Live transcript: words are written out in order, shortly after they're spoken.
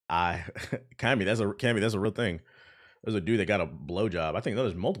Cammy, that's a real thing. There's a dude that got a blowjob. I think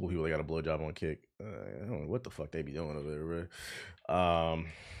there's multiple people that got a blowjob on Kick. I don't know what the fuck they be doing over there, bro.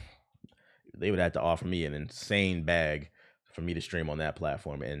 They would have to offer me an insane bag for me to stream on that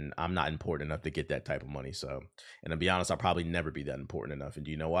platform, and I'm not important enough to get that type of money. So, and to be honest, I'll probably never be that important enough. And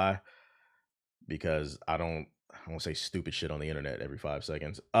do you know why? Because I don't say stupid shit on the internet every 5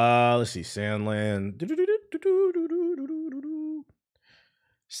 seconds. Let's see, Sandland.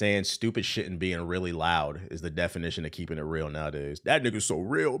 Saying stupid shit and being really loud is the definition of keeping it real nowadays. That nigga's so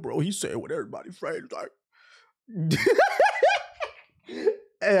real, bro. He's saying what everybody friends like.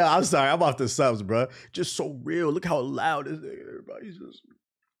 Hey, I'm sorry. I'm off the subs, bro. Just so real. Look how loud this nigga. Everybody's just.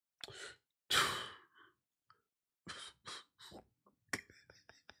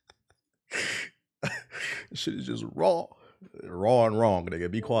 Shit is just raw. Raw and wrong, nigga.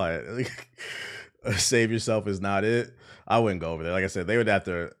 Be quiet. Save yourself is not it. I wouldn't go over there. Like I said, they'd have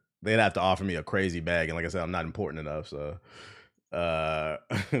to offer me a crazy bag. And like I said, I'm not important enough. So all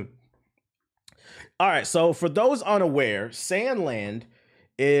right. So for those unaware, Sandland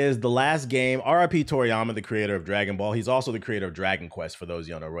is the last game. RIP Toriyama, the creator of Dragon Ball. He's also the creator of Dragon Quest, for those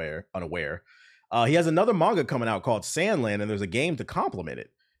unaware. He has another manga coming out called Sandland, and there's a game to complement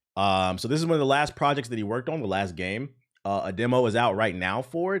it. So this is one of the last projects that he worked on, the last game. A demo is out right now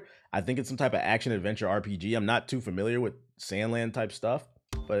for it. I think it's some type of action adventure RPG. I'm not too familiar with Sandland type stuff,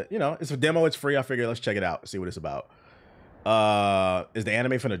 but you know, it's a demo, it's free. I figured let's check it out, see what it's about. Is the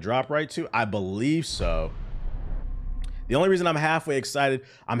anime finna drop right too? I believe so. The only reason I'm halfway excited,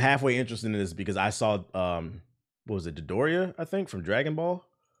 I'm halfway interested in this because I saw, what was it, Dodoria, I think, from Dragon Ball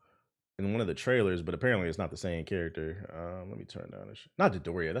in one of the trailers, but apparently it's not the same character. Let me turn down this. Not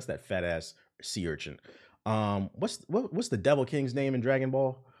Dodoria, that's that fat ass sea urchin. What's the Devil King's name in Dragon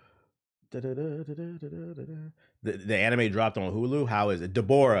Ball? The anime dropped on Hulu. How is it?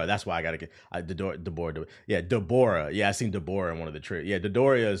 Deborah. That's why I gotta get Deborah. Yeah, Deborah. Yeah, I seen Deborah in one of the trailers. Yeah,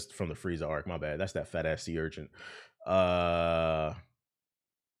 Dodoria is from the Frieza arc. My bad. That's that fat ass sea urchin. Are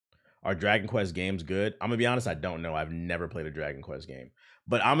Dragon Quest games good? I'm gonna be honest, I don't know. I've never played a Dragon Quest game,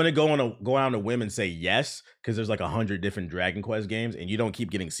 but I'm gonna go out on a whim and say yes, because there's like 100 different Dragon Quest games, and you don't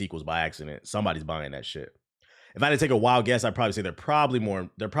keep getting sequels by accident. Somebody's buying that shit. If I had to take a wild guess, I'd probably say they're probably more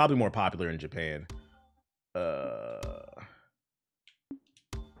popular in Japan.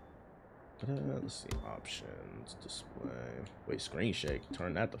 Let's see, options, display. Wait, screen shake.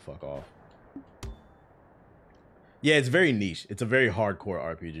 Turn that the fuck off. Yeah, it's very niche. It's a very hardcore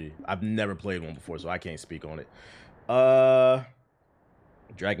RPG. I've never played one before, so I can't speak on it.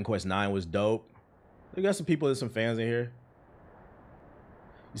 Dragon Quest 9 was dope. We got some people, there's some fans in here.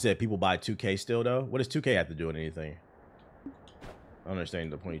 You said people buy 2K still, though? What does 2K have to do with anything? I don't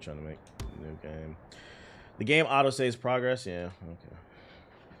understand the point you're trying to make. New game. The game auto-saves progress? Yeah,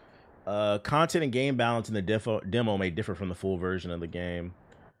 okay. Content and game balance in the demo may differ from the full version of the game.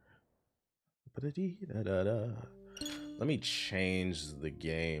 Let me change the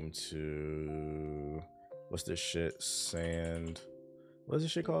game to... What's this shit? Sand... What is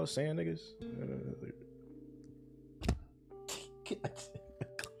this shit called? Sand niggas?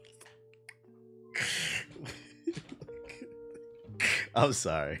 I'm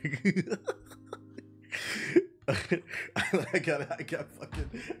sorry. I got a print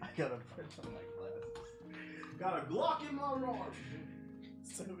on my glasses. Got a Glock in my arm.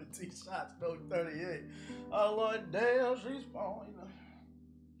 17 shots, no 38. Oh Lord, damn, she's falling.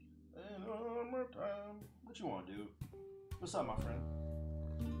 And one more time. What you want to do? What's up, my friend?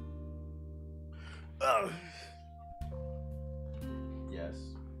 Yes.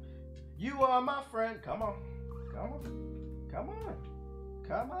 You are my friend. Come on. Come on. Come on.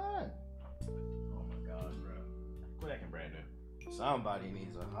 Come on. Oh my God, bro. Quit acting brand new. Somebody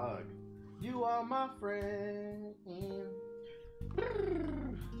needs a hug. You are my friend.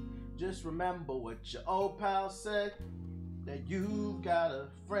 Just remember what your old pal said. That you've got a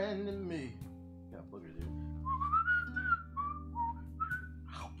friend in me. Got boogers, dude.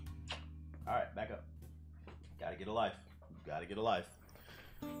 Alright, back up. Gotta get a life. Gotta get a life.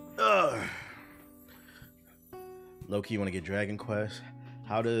 Low-key wanna get Dragon Quest.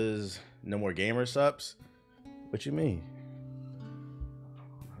 How does No More Gamer subs? What you mean?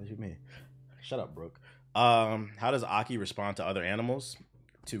 What you mean? Shut up, Brooke. How does Aki respond to other animals?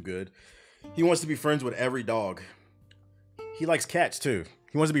 Too good. He wants to be friends with every dog. He likes cats too.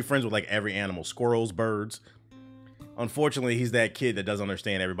 He wants to be friends with like every animal. Squirrels, birds. Unfortunately, he's that kid that doesn't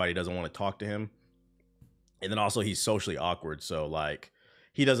understand everybody doesn't want to talk to him. And then also he's socially awkward. So like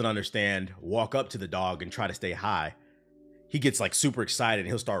he doesn't understand walk up to the dog and try to stay high. He gets like super excited and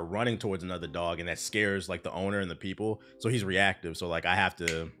he'll start running towards another dog, and that scares like the owner and the people. So he's reactive. So like I have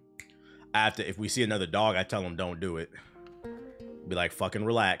to if we see another dog, I tell them don't do it. Be like, fucking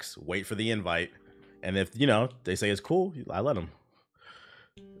relax, wait for the invite, and if you know they say it's cool, I let them.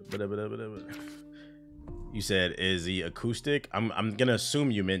 You said, is he acoustic? I'm gonna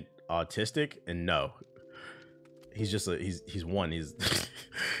assume you meant autistic, and no. He's just he's one. He's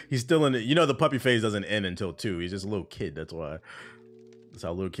he's still in it. You know, the puppy phase doesn't end until 2. He's just a little kid. That's why. That's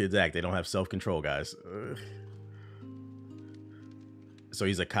how little kids act. They don't have self-control, guys. So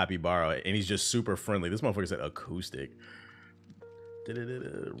he's a capybara, and he's just super friendly. This motherfucker said acoustic.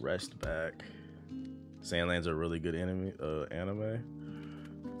 Rest back. Sandland's a really good anime.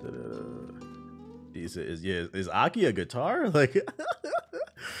 He said, is Aki a guitar? Like,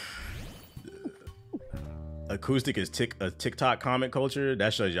 acoustic is a TikTok comment culture.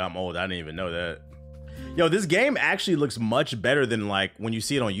 That shows you I'm old. I didn't even know that. Yo, this game actually looks much better than like when you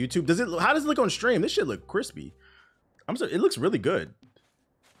see it on YouTube. How does it look on stream? This shit look crispy. I'm sorry, it looks really good.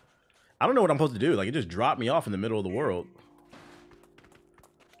 I don't know what I'm supposed to do. Like, it just dropped me off in the middle of the world.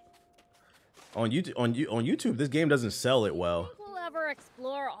 On YouTube, this game doesn't sell it well. We'll ever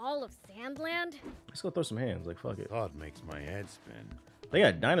explore all of Sandland? Let's go throw some hands. Like, fuck it. Thought makes my head spin. They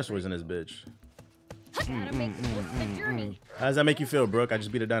got dinosaurs in this bitch. Gotta make the journey. How does that make you feel, Brooke? I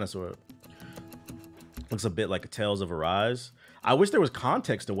just beat a dinosaur up. Looks a bit like a Tales of Arise. I wish there was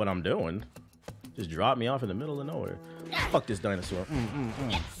context to what I'm doing. Just drop me off in the middle of nowhere. Fuck this dinosaur.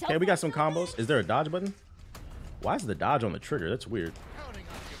 Okay, we got some combos. Is there a dodge button? Why is the dodge on the trigger? That's weird.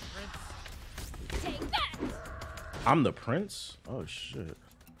 I'm the prince? Oh, shit.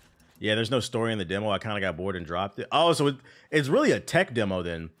 Yeah, there's no story in the demo. I kind of got bored and dropped it. Oh, so it's really a tech demo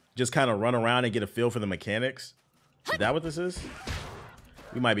then. Just kind of run around and get a feel for the mechanics. Is that what this is?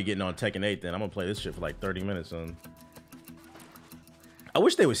 We might be getting on Tekken 8 then. I'm going to play this shit for like 30 minutes. I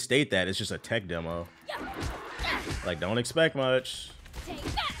wish they would state that. It's just a tech demo. Like, don't expect much.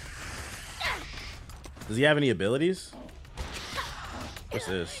 Does he have any abilities? What's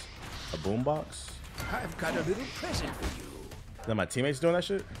this? A boombox? I've got a little present for you. Is that my teammates doing that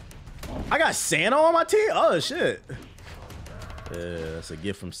shit? I got Santa on my team? Oh, shit. Yeah, that's a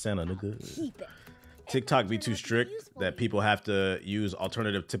gift from Santa, nigga. TikTok be too strict that people have to use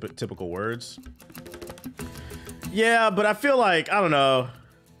alternative typical words. Yeah, but I feel like, I don't know.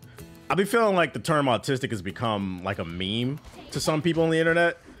 I be feeling like the term autistic has become like a meme to some people on the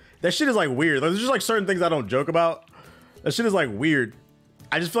internet. That shit is like weird. There's just like certain things I don't joke about. That shit is like weird.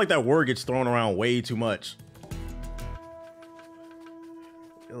 I just feel like that word gets thrown around way too much.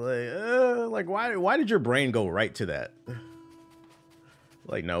 Like why did your brain go right to that?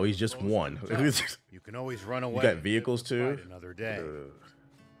 Like, no, he's just one. You can always run away. You got vehicles too? Another day.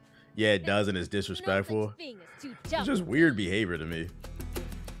 Yeah, it does, and it's disrespectful. It's just weird behavior to me.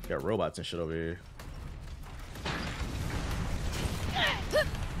 Got robots and shit over here.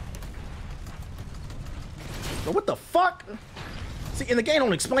 But what the fuck? See, in the game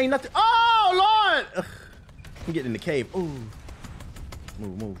don't explain nothing. Oh, Lord! Ugh. I'm getting in the cave. Ooh.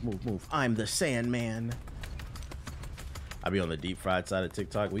 Move. I'm the Sandman. I be on the deep fried side of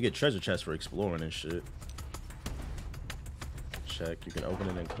TikTok. We get treasure chests for exploring and shit. Check. You can open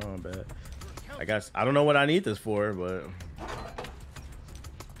it in combat. I guess I don't know what I need this for, but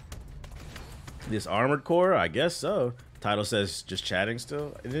this armored core, I guess so. Title says just chatting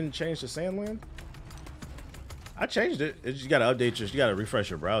still. It didn't change to Sandland. I changed it. You gotta update you gotta refresh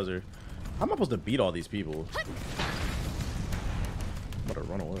your browser. How am I supposed to beat all these people? I'm about to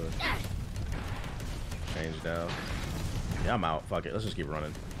run away. Change down. Yeah, I'm out. Fuck it. Let's just keep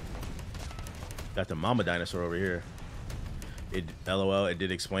running. Got the mama dinosaur over here. LOL, it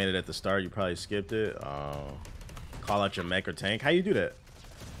did explain it at the start. You probably skipped it. Call out your mech or tank. How you do that?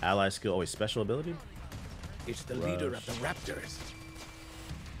 Ally skill, always special ability? It's the leader of the raptors.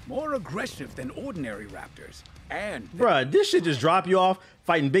 More aggressive than ordinary raptors. And bruh, this shit just drop you off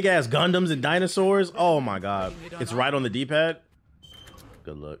fighting big ass Gundams and dinosaurs. Oh my god. It's right on the D-pad.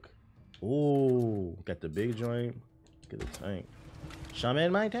 Good luck. Ooh, got the big joint. Get the tank.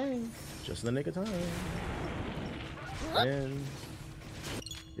 Shaman my tank. Just in the nick of time. And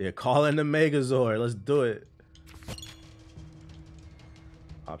yeah, call in the Megazord. Let's do it.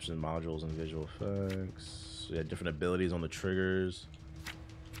 Option modules and visual effects. Yeah, different abilities on the triggers.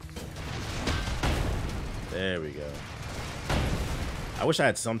 There we go. I wish I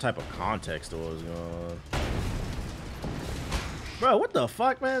had some type of context to what was going on. Bro, what the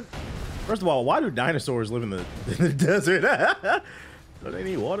fuck, man? First of all, why do dinosaurs live in the desert? Don't they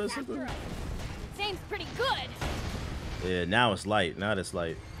need water or something? Seems pretty good. Yeah, now it's light. Now it's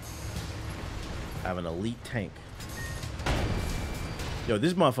light. I have an elite tank. Yo,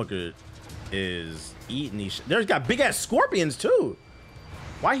 this motherfucker is eating these. There's got big ass scorpions too.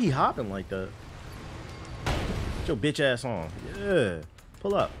 Why he hopping like that? Get your bitch ass on. Yeah.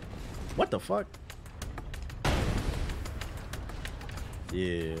 Pull up. What the fuck?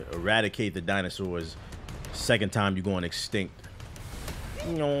 Yeah. Eradicate the dinosaurs. Second time you going extinct.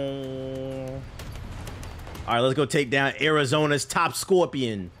 No. All right, let's go take down Arizona's top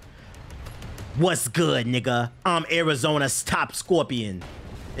scorpion. What's good, nigga? I'm Arizona's top scorpion.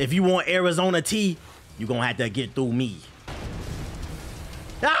 If you want Arizona tea, you gonna have to get through me.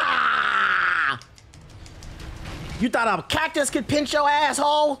 Ah! You thought a cactus could pinch your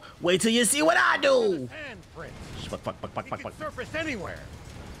asshole? Wait till you see what I do. Fuck. Surface anywhere.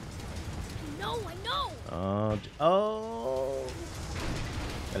 I know. Oh.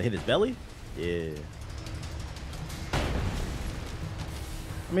 Gotta hit his belly? Yeah. I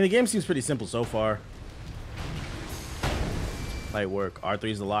mean, the game seems pretty simple so far. Might work.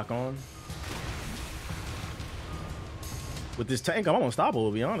 R3's the lock on. With this tank, I'm unstoppable,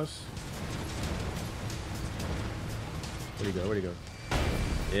 to be honest. Where'd he go?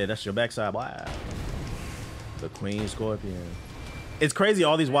 Yeah, that's your backside. Wow. The Queen Scorpion. It's crazy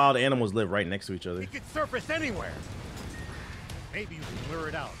all these wild animals live right next to each other. It could surface anywhere. Maybe you can lure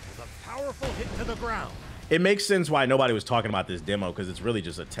it out with a powerful hit to the ground. It makes sense why nobody was talking about this demo, because it's really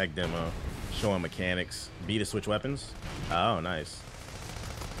just a tech demo showing mechanics. B to switch weapons. Oh, nice.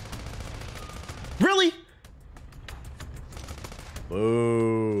 Really?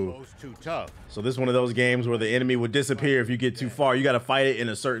 Ooh. Close too tough. So this is one of those games where the enemy would disappear if you get too far. You got to fight it in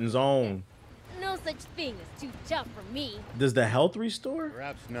a certain zone. No such thing as too tough for me. Does the health restore?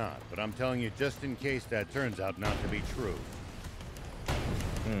 Perhaps not, but I'm telling you just in case that turns out not to be true.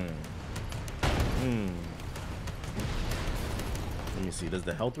 Let me see. Does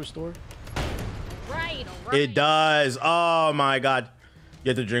the health restore? Right. It does. Oh my god. You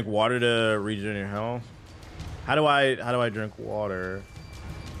have to drink water to regenerate your health. How do I drink water?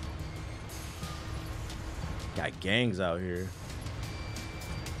 Got gangs out here.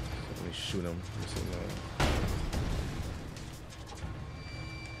 Let me shoot them.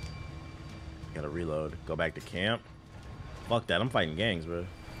 Gotta reload. Go back to camp. Fuck that. I'm fighting gangs, bro.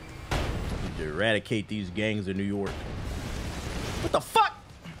 Need to eradicate these gangs in New York. What the fuck?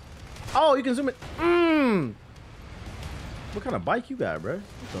 Oh, you can zoom it. What kind of bike you got, bro?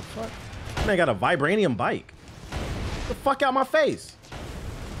 What the fuck? Man, got a vibranium bike. Get the fuck out my face.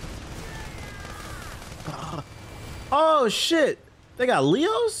 Oh shit. They got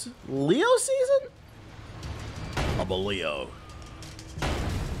Leos? Leo season? I'm a Leo.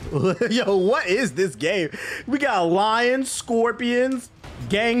 Yo, what is this game? We got lions, scorpions,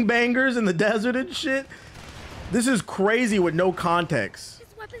 gangbangers in the desert and shit. This is crazy with no context.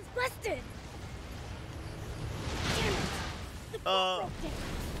 This weapon's busted. Damn it. The bolt broke down.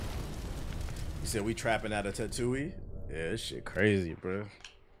 You said we trapping at a Tatooine? Yeah, this shit crazy, bro.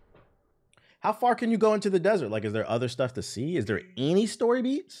 How far can you go into the desert? Like, is there other stuff to see? Is there any story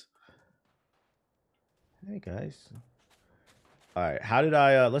beats? Hey guys. All right, how did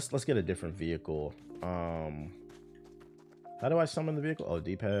I let's get a different vehicle. How do I summon the vehicle? Oh,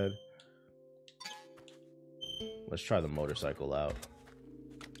 D-pad. Let's try the motorcycle out.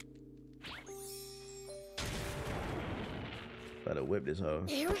 Better whip this hoe.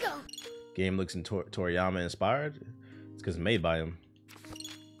 Here we go. Game looks in Toriyama inspired. It's because it's made by him.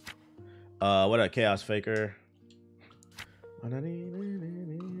 What a Chaos Faker.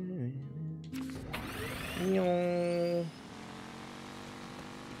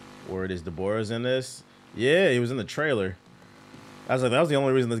 Word is Deborah's in this. Yeah, he was in the trailer. I was like, that was the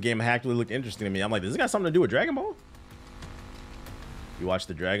only reason this game actually looked interesting to me. I'm like, does this got something to do with Dragon Ball? You watched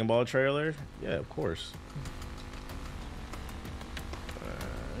the Dragon Ball trailer? Yeah, of course.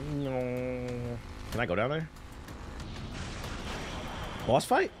 Can I go down there? Boss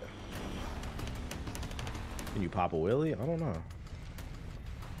fight? Can you pop a wheelie? I don't know.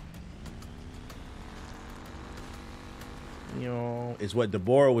 You know, it's what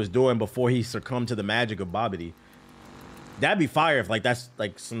Deborah was doing before he succumbed to the magic of Babidi. That'd be fire if like that's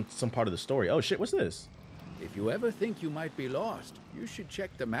like some part of the story. Oh shit, what's this? If you ever think you might be lost, you should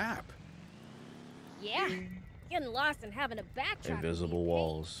check the map. Yeah. Getting lost and having a backtrack. Invisible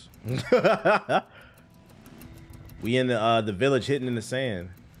walls. We in the village hidden in the sand.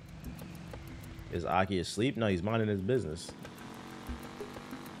 Is Aki asleep? No, he's minding his business.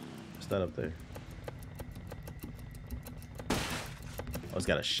 What's that up there? Oh, it's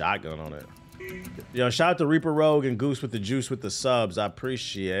got a shotgun on it. Yo, shout out to Reaper Rogue and Goose with the juice with the subs. I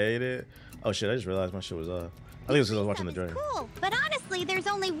appreciate it. Oh shit, I just realized my shit was up. I think it was because I was watching the trailer. Cool, but honestly, there's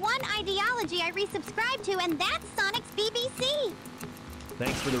only one ideology I resubscribe to, and that's Sonic's BBC.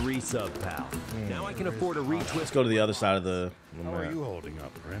 Thanks for the resub, pal. Now I can afford a retwist. Let's go to the other side of the How are map. you holding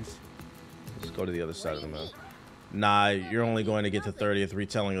up, Prince? Let's go to the other side of the map. Nah, you're only going to get the 30th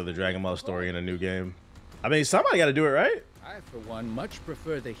retelling of the Dragon Ball story in a new game. I mean, somebody got to do it, right? I, for one, much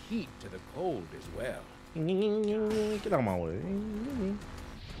prefer the heat to the cold as well. Get out of my way.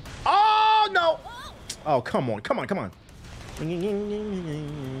 Oh, no. Oh, come on. Come on. Come on.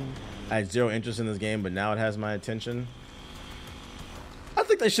 I had zero interest in this game, but now it has my attention. I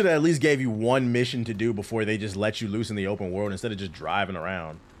think they should have at least gave you one mission to do before they just let you loose in the open world instead of just driving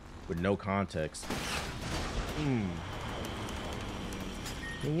around with no context.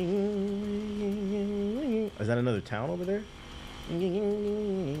 Is that another town over there?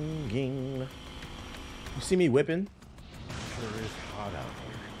 You see me whipping? Sure is hot out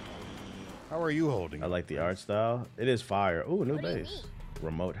here. How are you holding I up, like the Prince? art style. It is fire. Ooh, a new What do you base. mean?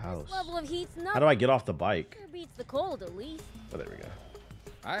 Remote house. Level of heat's nothing. How do I get off the bike? Sure beats the cold at least. Oh, there we go.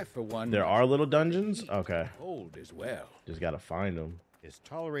 I, for one, There much are little prefer the dungeons? heat Okay. to the cold as well. Just gotta find them. Is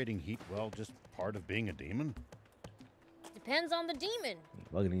tolerating heat well just part of being a demon? Depends on the demon.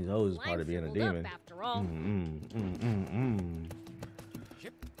 Lugging these hoes is part Life of being a fueled up demon. after all.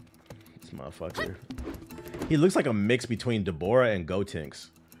 This motherfucker. He looks like a mix between Deborah and Gotenks.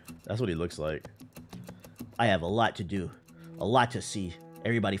 That's what he looks like. I have a lot to do. A lot to see.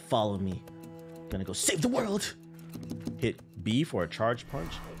 Everybody follow me. Gonna go save the world. Hit B for a charge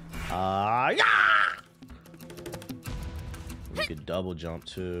punch. Yeah! You could double jump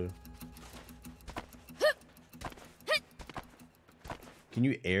too. Can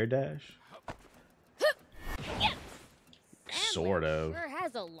you air dash? Sort of. Sure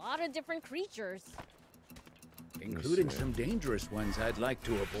has a lot of different creatures. Including some dangerous ones I'd like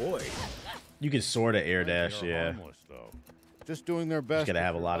to avoid. You can sort of air They dash, are yeah. harmless, though. Just doing their best. gotta to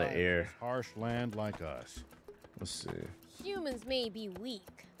have a lot of survive air. in this harsh land like us. Let's see. Humans may be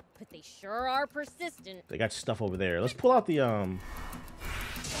weak, but they sure are persistent. They got stuff over there. Let's pull out the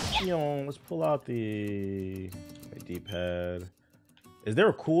let's pull out the D-pad. Is there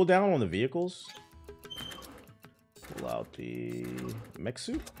a cooldown on the vehicles? Pull out the mech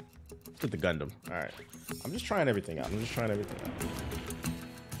suit. Let's get the Gundam. All right. I'm just trying everything out.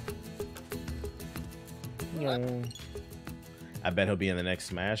 I bet he'll be in the next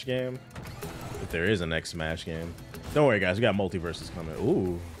Smash game. If there is a next Smash game. Don't worry, guys. We got multiverses coming.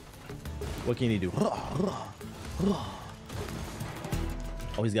 Ooh. What can he do? Oh,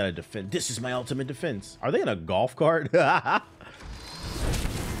 he's got to defend. This is my ultimate defense. Are they in a golf cart?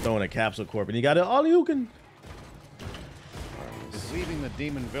 Throwing a capsule corp, and you got it. All you can. Is leaving the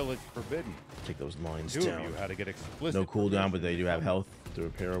demon village forbidden? Take those lines Two of down. you had to get explicit. No cooldown, permission but they to do have come. health to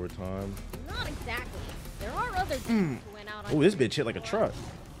repair over time. Not exactly. There are other demons who went out on. Oh, this bitch hit like a truck.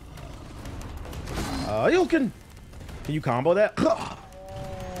 You can you combo that?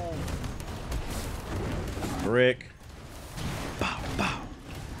 Brick. Bow, bow.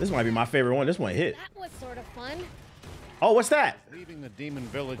 This might be my favorite one. This one hit. That was sort of fun. Oh, what's that? Leaving the demon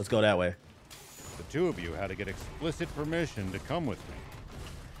village. Let's go that way. The two of you had to get explicit permission to come with me.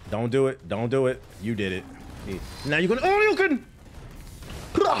 Don't do it. Don't do it. You did it. Now you're gonna. Oh, you can.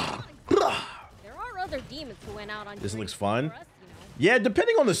 There are other demons who went out on. This journeys looks fun. before us, you know. Yeah,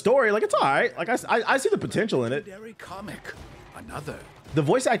 depending on the story, like it's all right. Like I see the potential in it. Legendary comic. Another. The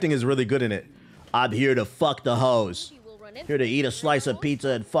voice acting is really good in it. I'm here to fuck the hoes. Maybe we'll run into Here to eat a them. slice of pizza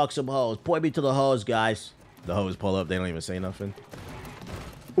and fuck some hoes. Point me to the hoes, guys. The hoes pull up. They don't even say nothing.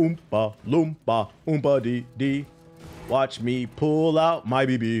 Oompa loompa oompa dee dee. Watch me pull out my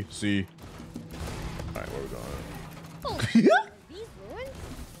BBC. All right, where we going? Oh, these ruins?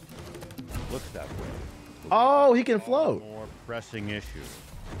 Looks that way. Oh, he can float. More pressing issues.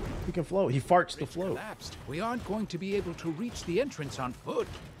 He can float. He farts to float. Collapsed. We aren't going to be able to reach the entrance on foot.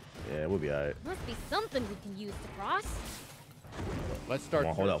 Yeah, we'll be all right. Must be something we can use to cross. Let's start. Come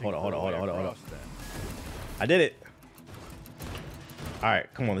on, hold up, searching hold up, for a hold up, way hold up, hold up. across then. I did it. All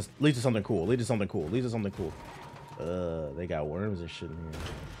right, come on. Let's lead to something cool. Lead to something cool. Lead to something cool. They got worms and shit in here.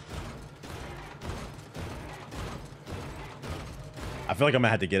 I feel like I'm gonna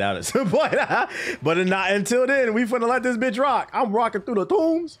have to get out at some point. But not until then. We finna let this bitch rock. I'm rocking through the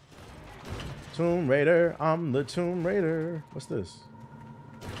tombs. Tomb Raider. I'm the Tomb Raider. What's this?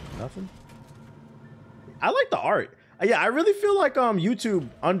 Nothing? I like the art. Yeah, I really feel like YouTube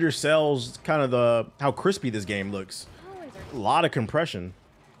undersells kind of how crispy this game looks. Ruins A are lot of compression.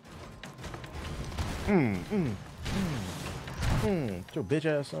 Get your bitch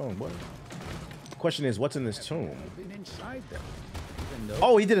ass on, boy. The question is, what's in this tomb? Been inside them. Even though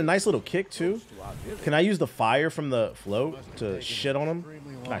Oh, he did a nice little kick too. to our village. Can I use the fire from the float Must have to taken shit on him?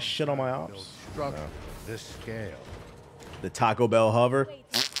 extremely Can I long shit on my time to build ops? structures of this scale. The Taco Bell hover. Way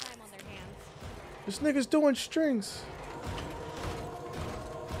too much time on their hands. This nigga's doing strings.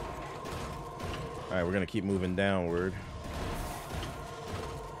 All right, we're gonna keep moving downward.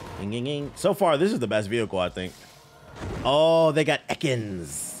 Ding, ding, ding. So far, this is the best vehicle, I think. Oh, they got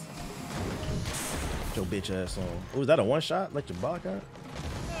Ekans. Get your bitch ass on. Oh, is that a one shot? Let your block out.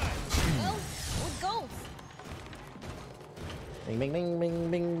 Well, it goes. Bing, bing, bing,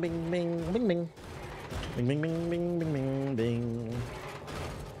 bing, bing, bing, bing, bing, bing. Bing, bing, bing, bing, bing, bing, bing.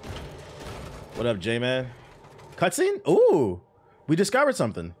 What up, J-Man? Cutscene? Ooh, we discovered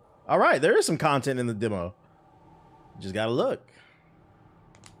something. All right, there is some content in the demo. Just gotta look.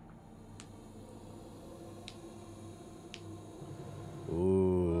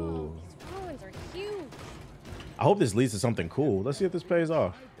 Ooh. These ruins are huge. I hope this leads to something cool. Let's see if this pays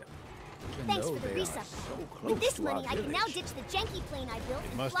off. Thanks for the resub. With this money, I can now ditch the janky plane I built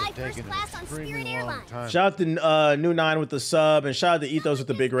and Must fly have first taken an class on extremely Spirit long Airlines. time. Shout out to New Nine with the sub, and shout out to Ethos with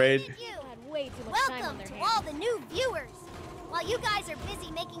the big raid. Thank you. Had way too much time on Welcome their to hands. all the new viewers. While you guys are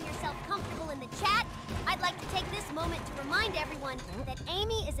busy making yourself comfortable in the chat, I'd like to take this moment to remind everyone that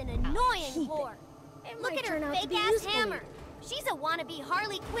Amy is an annoying whore. It Look might at her turn out to be fake-ass useful hammer. later. She's a wannabe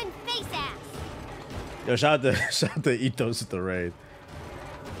Harley Quinn face-ass. Yo, shout out to Ethos with the raid.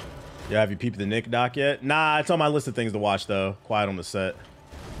 Yeah, have you peeped the Nick doc yet? Nah, it's on my list of things to watch though. Quiet on the set.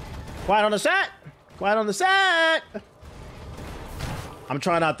 Quiet on the set. Quiet on the set. I'm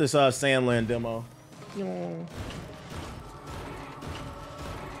trying out this Sandland demo.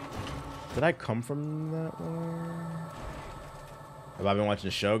 Did I come from that one? Have I been watching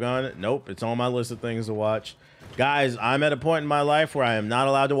Shogun? Nope, it's on my list of things to watch. Guys, I'm at a point in my life where I am not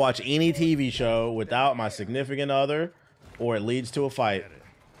allowed to watch any TV show without my significant other, or it leads to a fight.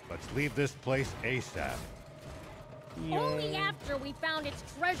 Let's leave this place ASAP. Only after we found its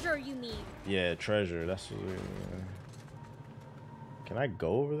treasure, you mean? Yeah, treasure. That's. Can I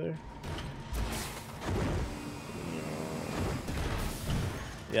go over there?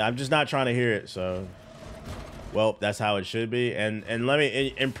 Yeah, I'm just not trying to hear it. So, well, that's how it should be. And let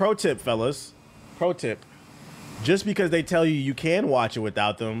me. And pro tip, fellas. Pro tip. Just because they tell you you can watch it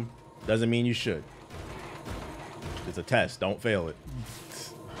without them doesn't mean you should. It's a test. Don't fail it.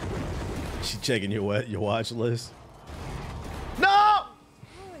 She checking your watch list. No!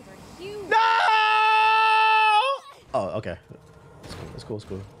 Ruins are huge. No! Oh, okay. It's cool. It's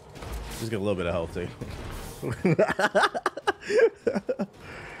cool. Just get a little bit of health too.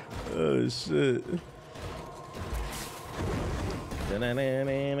 Oh shit.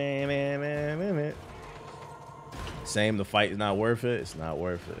 Same, the fight is not worth it. It's not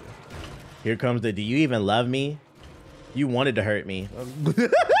worth it. Here comes the, do you even love me? You wanted to hurt me.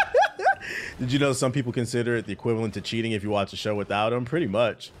 Did you know some people consider it the equivalent to cheating if you watch a show without them? Pretty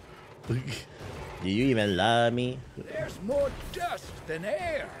much. Do you even love me? There's more dust than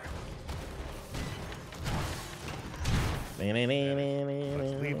air.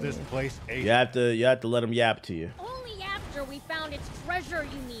 Let's leave this place ASAP. You have to let them yap to you. Only after we found its treasure,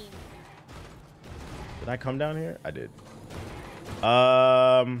 you mean? Did I come down here? I did.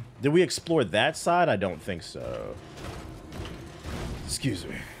 Did we explore that side? I don't think so. Excuse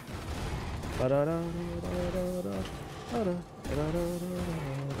me. Gotta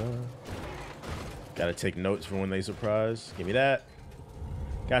take notes for when they surprise. Give me that.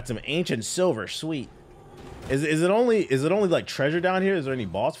 Got some ancient silver, sweet. Is it only like treasure down here? Is there any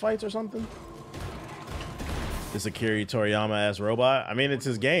boss fights or something? This Akira Toriyama ass robot. I mean, it's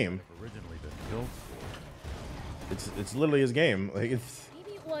his game. Originally been built for. It's literally his game. Like it's.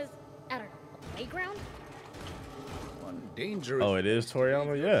 Maybe it was at a playground? One dangerous. Oh, it is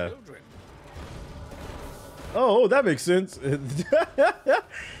Toriyama. Yeah. Children. Oh, that makes sense.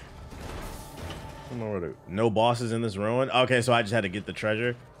 No bosses in this ruin. Okay, so I just had to get the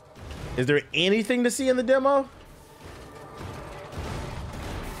treasure. Is there anything to see in the demo?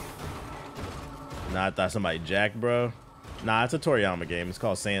 Nah, I thought somebody jacked, bro. Nah, it's a Toriyama game. It's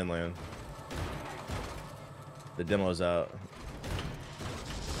called Sandland. The demo's out.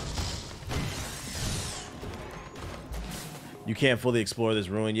 You can't fully explore this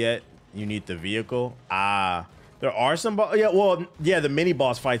ruin yet. You need the vehicle. Ah, there are some. Yeah, the mini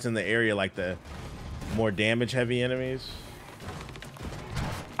boss fights in the area, like the more damage heavy enemies.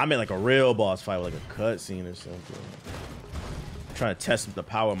 I mean, like a real boss fight with like a cutscene or something. I'm trying to test the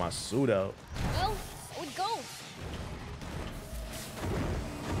power of my suit out. Well, so it goes.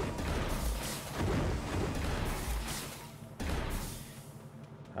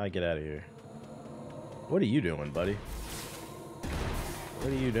 How I get out of here? What are you doing, buddy?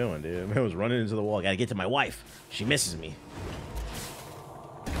 What are you doing, dude? Man was running into the wall. Gotta get to my wife. She misses me.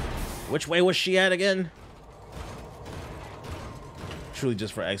 Which way was she at again? truly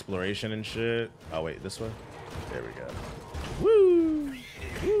just for exploration and shit. Oh wait, this way. There we go. Woo!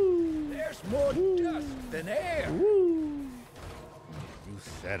 Woo! There's more dust than air. Woo! You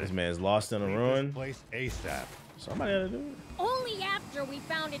said This it. man's lost in a Leave ruin. this place ASAP. Somebody had to do it. Only after we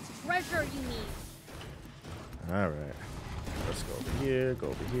found its treasure, you mean. All right. Let's go over here. Go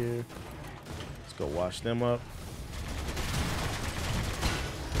over here. Let's go wash them up.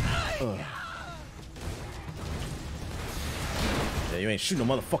 Ugh. Yeah, you ain't shooting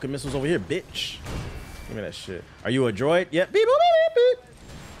no motherfucking missiles over here, bitch. Give me that shit. Are you a droid? Yep. Beep, boop, beep, beep,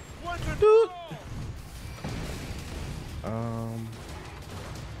 beep. Doot.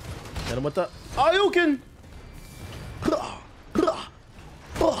 Hit him with the Ayukin.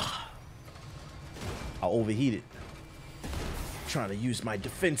 I overheated. Trying to use my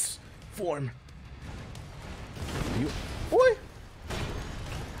defense form. You, boy.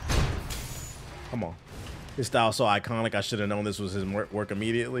 Come on. His style's so iconic. I should have known this was his work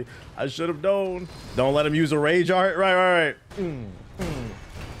immediately. I should have known. Don't let him use a rage art. Right.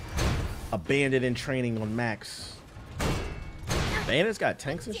 A bandit in training on Max. Bandits got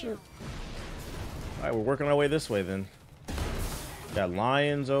tanks and shit. All right, we're working our way this way then. Got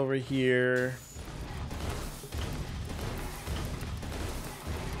lions over here.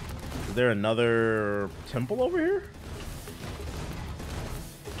 Is there another temple over here?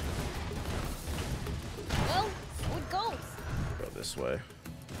 Well, so it goes. Go this way.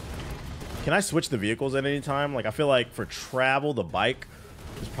 Can I switch the vehicles at any time? Like, I feel like for travel, the bike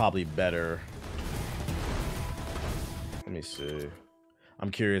is probably better. Let me see. I'm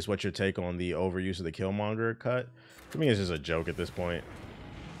curious what your take on the overuse of the Killmonger cut. To me, it's just a joke at this point.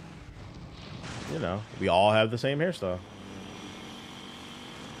 You know, we all have the same hairstyle.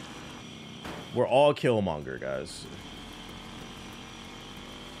 We're all Killmonger, guys.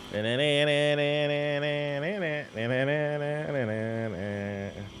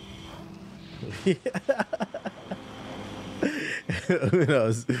 Who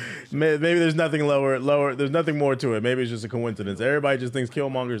knows? Maybe there's nothing lower. There's nothing more to it. Maybe it's just a coincidence. Everybody just thinks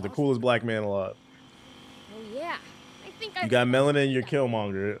Killmonger is the coolest black man alive. Oh yeah, I think I. You got melanin in your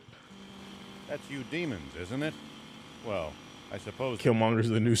Killmonger. That's you demons, isn't it? Well, I suppose. Killmonger's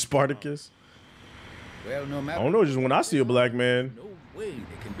the new Spartacus. Well, no I matter. don't know. Just when I see a black man, No way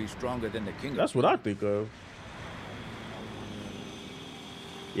they can be stronger than the king. that's what I think of.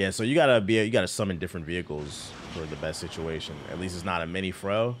 Yeah, so you gotta summon different vehicles for the best situation. At least it's not a mini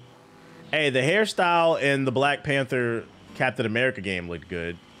fro. Hey, the hairstyle in the Black Panther Captain America game looked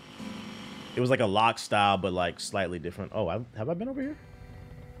good. It was like a lock style, but like slightly different. Oh, have I been over here?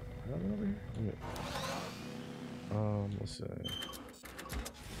 Have I been over here? Let's see.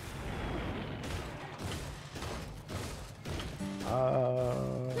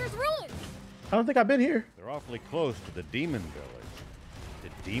 There's ruins. I don't think I've been here. They're awfully close to the demon village.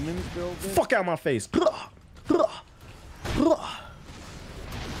 Did demons build this? Fuck out my face.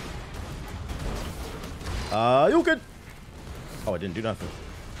 You could. Oh, it didn't do nothing.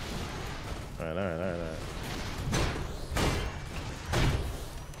 All right.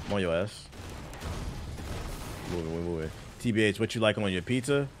 I'm on your ass. Moving. TBH, what you like on your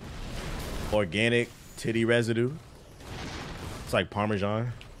pizza? Organic titty residue. It's like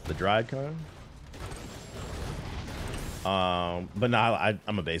Parmesan, the dried kind. But nah,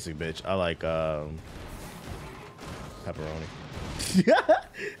 I'm a basic bitch. I like pepperoni.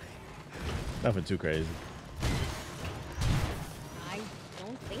 Nothing too crazy. I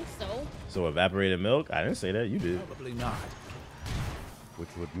don't think so. So evaporated milk? I didn't say that. You did. Probably not. Which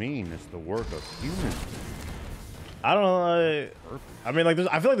would mean it's the work of humans. I don't know. I mean, like,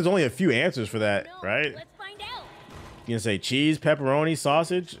 I feel like there's only a few answers for that, No, right? let's find out. You can say cheese, pepperoni,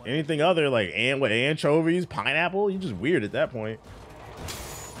 sausage, anything other, like anchovies, pineapple. You're just weird at that point.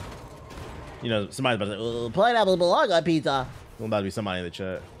 You know, somebody's about to say, oh, pineapple belong on pizza. There's about to be somebody in the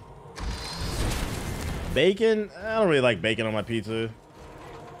chat. Bacon? I don't really like bacon on my pizza.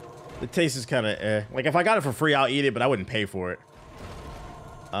 The taste is kind of eh. Like, if I got it for free, I'll eat it, but I wouldn't pay for it.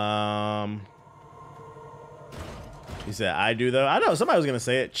 He said, I do, though. I know, somebody was going to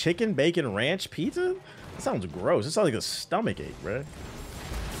say it. Chicken, bacon, ranch pizza? That sounds gross. It sounds like a stomach ache, bruh.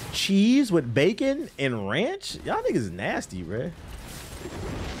 Cheese with bacon and ranch? Y'all niggas is nasty, bruh.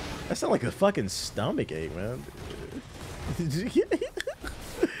 That sounds like a fucking stomach ache, man.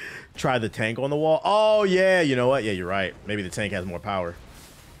 Try the tank on the wall. Oh, yeah. You know what? Yeah, you're right. Maybe the tank has more power.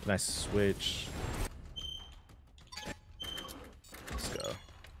 Can I switch? Let's go.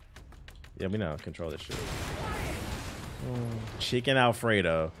 Yeah, we know how to control this shit. Chicken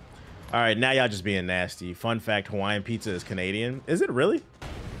Alfredo. All right, now y'all just being nasty. Fun fact, Hawaiian pizza is Canadian. Is it really?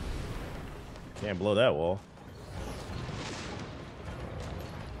 Can't blow that wall.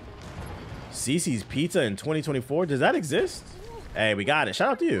 Cece's Pizza in 2024. Does that exist? Hey, we got it.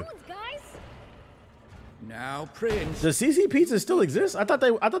 Shout out to you. Guys, Now, Prince, Does CC Pizza still exist? I thought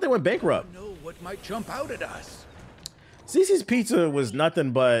they went bankrupt. know what might jump out at us. CC's Pizza was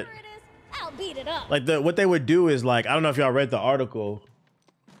nothing but there it is. I'll beat it up. like what they would do is like, I don't know if y'all read the article,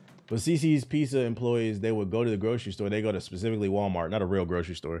 but CC's Pizza employees, they would go to the grocery store. They go to specifically Walmart, not a real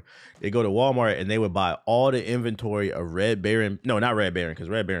grocery store. They go to Walmart and they would buy all the inventory of Red Baron. No, not Red Baron, because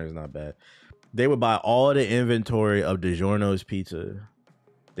Red Baron is not bad. They would buy all the inventory of DiGiorno's pizza.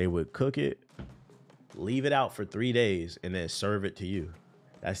 They would cook it, leave it out for 3 days, and then serve it to you.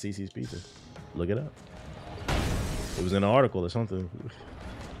 That's CC's Pizza. Look it up. It was in an article or something.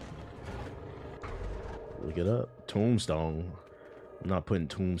 Look it up. Tombstone. I'm not putting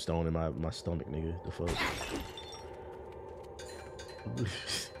Tombstone in my stomach, nigga. The fuck?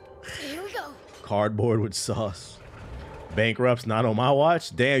 Here we go. Cardboard with sauce. Bankrupt's not on my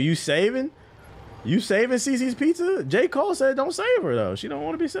watch. Damn, you saving? You saving CC's Pizza? J. Cole said don't save her, though. She don't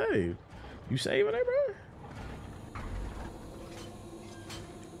want to be saved. You saving her, bro?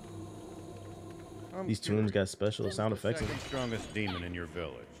 These tunes got special sound effects. Second strongest demon in your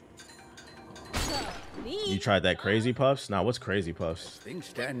village. You tried that Crazy Puffs? Nah, what's Crazy Puffs? Things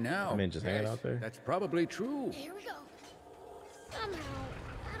stand now. I mean, just hanging out there. That's probably true. Here we go. Somehow.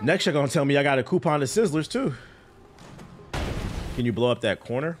 Next, you're gonna tell me I got a coupon to Sizzlers too. Can you blow up that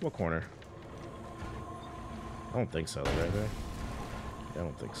corner? What corner? I don't think so, right there. I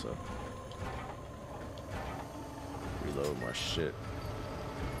don't think so. Reload my shit.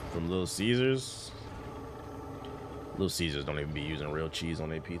 From Little Caesars. Little Caesars don't even be using real cheese on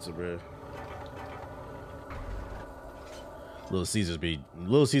their pizza, bro. Little Caesars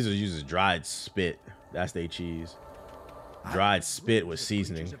uses dried spit. That's their cheese. Dried spit with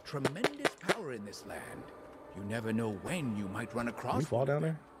seasoning. Creatures of tremendous power in this land. You never know when you might run across. Can we fall down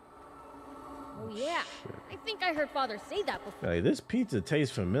there? Oh yeah, I think I heard Father say that before. Hey, this pizza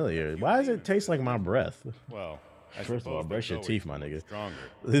tastes familiar. Why does it taste like my breath? Well, I First of all, suppose brush your there's teeth, my always nigga. Stronger.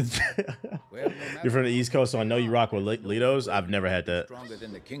 Well, no You're from the East Coast, so I know you rock with Litos. I've never had that. Stronger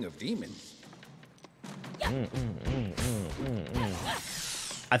than the king of demons.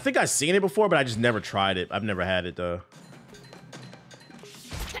 I think I've seen it before, but I just never tried it. I've never had it, though.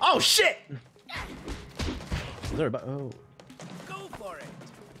 Oh, shit! Is there about... Oh. Go for it.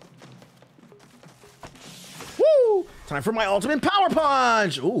 Woo! Time for my ultimate power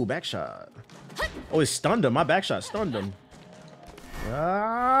punch! Ooh, back shot. Oh, it stunned him. My back shot stunned him.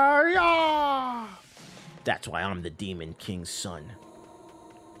 Yeah. That's why I'm the Demon King's son.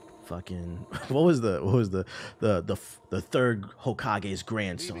 Fucking... What was the third Hokage's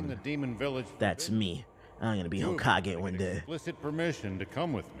grandson? Leaving the demon village. That's me. I'm gonna be You have Hokage been one given day. Explicit permission to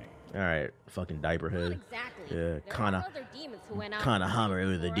come with me. All right, fucking diaper Not head. exactly. Yeah, There kinda- are other demons who went out Hammer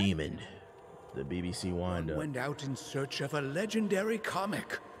the before us. demon. The BBC wind up. Went out in search of a legendary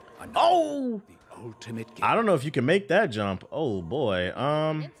comic. Oh! The ultimate game. I don't know if you can make that jump. Oh boy.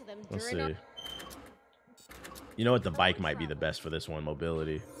 Into them Let's during see. our- You know what? The bike might be the best for this one.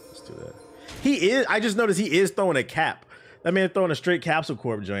 Mobility. Let's do that. He is. I just noticed he is throwing a cap. That man throwing a straight Capsule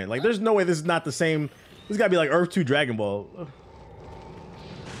Corp joint. Like, there's no way this is not the same. This gotta be like Earth 2 Dragon Ball.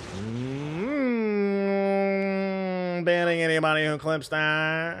 Banning anybody who clips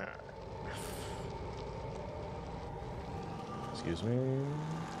that. Excuse me.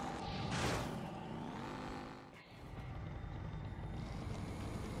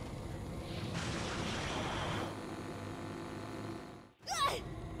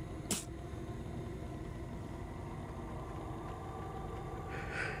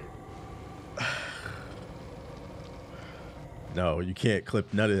 No, you can't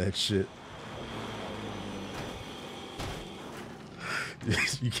clip none of that shit.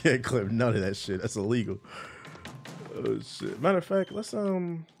 You can't clip none of that shit. That's illegal. Oh shit. Matter of fact, let's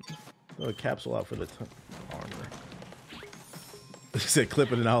throw a capsule out for the armor. He said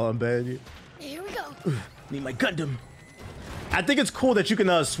clip it and I'll unban you. Here we go. Need my Gundam. I think it's cool that you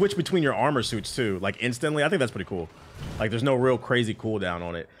can switch between your armor suits too, like instantly. I think that's pretty cool. Like there's no real crazy cooldown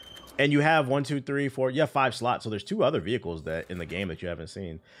on it. And you have 1, 2, 3, 4. You have 5 slots, so there's 2 other vehicles that in the game that you haven't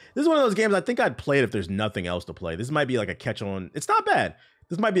seen. This is one of those games I think I'd play it if there's nothing else to play. This might be like a catch-on. It's not bad.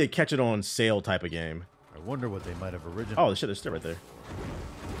 This might be a catch-it-on sale type of game. I wonder what they might have originally. Oh, the shit is still right there.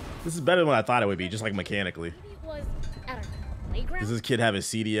 This is better than what I thought it would be, just like mechanically. Maybe it was at a playground. Does this kid have his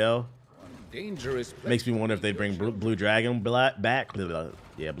CDL? Dangerous. Makes me wonder if they'd bring Blue Dragon back.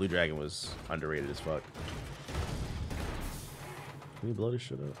 Yeah, Blue Dragon was underrated as fuck. Can we blow this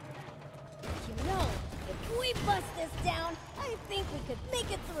shit up? You know, if we bust this down, I think we could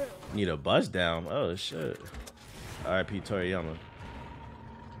make it through. Need a bust down. Oh shit. R.I.P. Toriyama.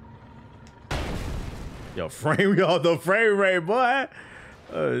 Yo, the frame rate, boy.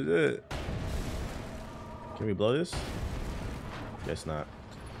 Oh shit. Can we blow this? Guess not.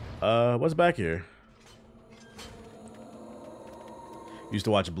 What's back here? Used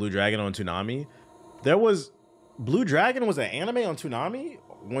to watch Blue Dragon on Toonami. Blue Dragon was an anime on Toonami?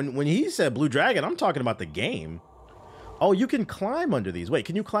 When he said Blue Dragon, I'm talking about the game. Oh, you can climb under these. Wait,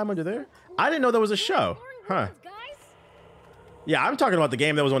 can you climb under there? I didn't know there was a show. Huh. Yeah, I'm talking about the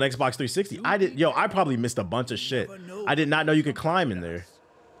game that was on Xbox 360. I probably missed a bunch of shit. I did not know you could climb in there.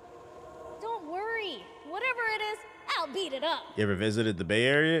 Don't worry. Whatever it is, I'll beat it up. You ever visited the Bay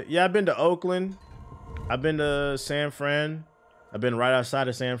Area? Yeah, I've been to Oakland. I've been to San Fran. I've been right outside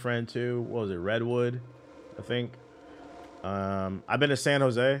of San Fran too. What was it? Redwood, I think. I've been to San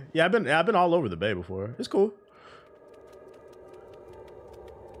Jose. Yeah, I've been all over the Bay before. It's cool.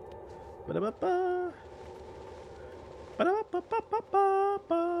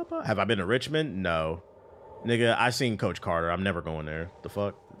 Have I been to Richmond? No. Nigga, I seen Coach Carter. I'm never going there. The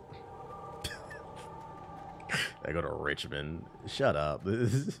fuck? I go to Richmond. Shut up.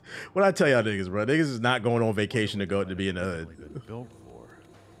 What I tell y'all niggas, bro. Niggas is not going on vacation to be in the hood.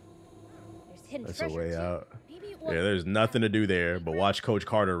 That's a way out. Yeah, there's nothing to do there but watch Coach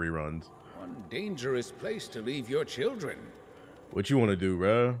Carter reruns. One dangerous place to leave your children. What you want to do,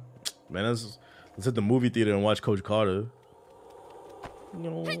 bro? Man, let's hit the movie theater and watch Coach Carter.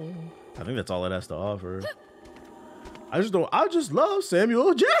 No, I think that's all it has to offer. I just love Samuel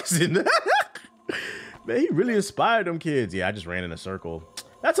L. Jackson. Man, he really inspired them kids. Yeah, I just ran in a circle.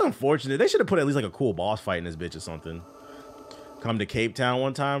 That's unfortunate. They should have put at least like a cool boss fight in this bitch or something. Come to Cape Town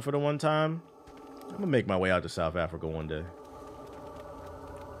one time for the one time. I'm gonna make my way out to South Africa one day.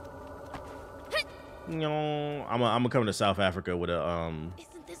 No, I'm gonna come to South Africa with a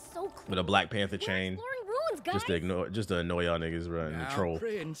Isn't this so cool? with a Black Panther chain. Ruins, guys. Just to annoy y'all niggas, bro, and troll.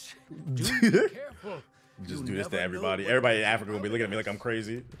 Prince, do be careful. Just You do this to never everybody. know Everybody in Africa gonna be looking at me like I'm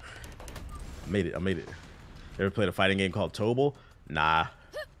crazy. I made it. Ever played a fighting game called Tobal? Nah.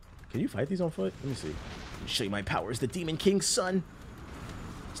 Can you fight these on foot? Let me see. Let me show you my powers, the Demon King's son.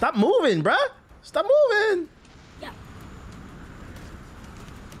 Stop moving, bruh. Stop moving. Yeah.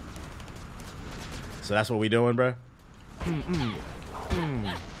 So that's what we doing, bruh?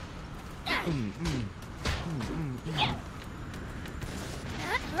 That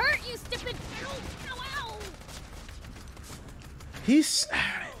hurt, you stupid. Ow, ow, ow.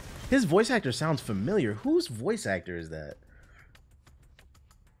 His voice actor sounds familiar. Whose voice actor is that?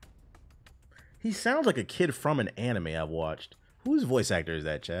 He sounds like a kid from an anime I've watched. Whose voice actor is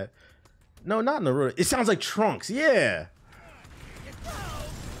that, chat? No, not Naruto. It sounds like Trunks. Yeah.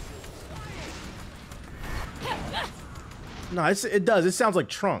 No, it does. It sounds like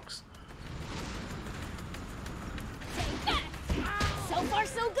Trunks. Take that. So far,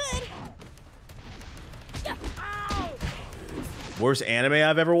 so good. Worst anime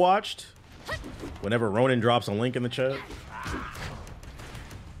I've ever watched? Whenever Ronan drops a link in the chat.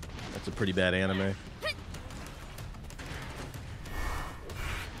 That's a pretty bad anime.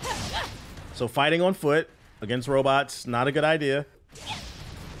 So fighting on foot against robots, not a good idea.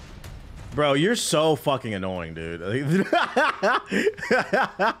 Bro, you're so fucking annoying, dude.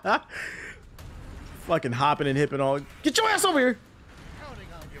 Fucking hopping and hipping all. Get your ass over here.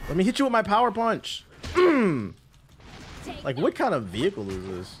 Let me hit you with my power punch. Like, what kind of vehicle is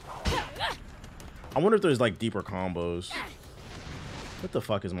this? I wonder if there's like deeper combos. What the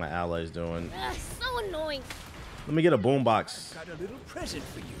fuck is my allies doing? So annoying. Let me get a boombox. Got a little present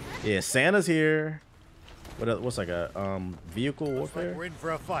for you. Yeah, Santa's here. What's like a vehicle warfare? Like we're in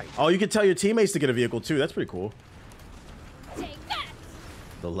for a fight. Oh, you can tell your teammates to get a vehicle too. That's pretty cool. Take that.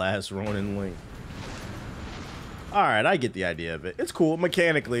 The last Ronin link. All right, I get the idea of it. It's cool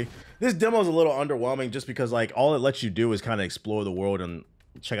mechanically. This demo's a little underwhelming just because like all it lets you do is kind of explore the world and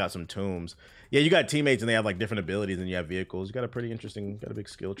check out some tombs. Yeah, you got teammates and they have like different abilities and you have vehicles. You got a pretty interesting, got a big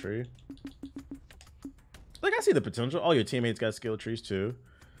skill tree. Like I see the potential. All your teammates got skill trees too.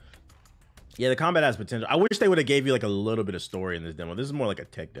 Yeah, the combat has potential. I wish they would have gave you like a little bit of story in this demo. This is more like a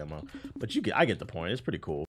tech demo, but I get the point. It's pretty cool.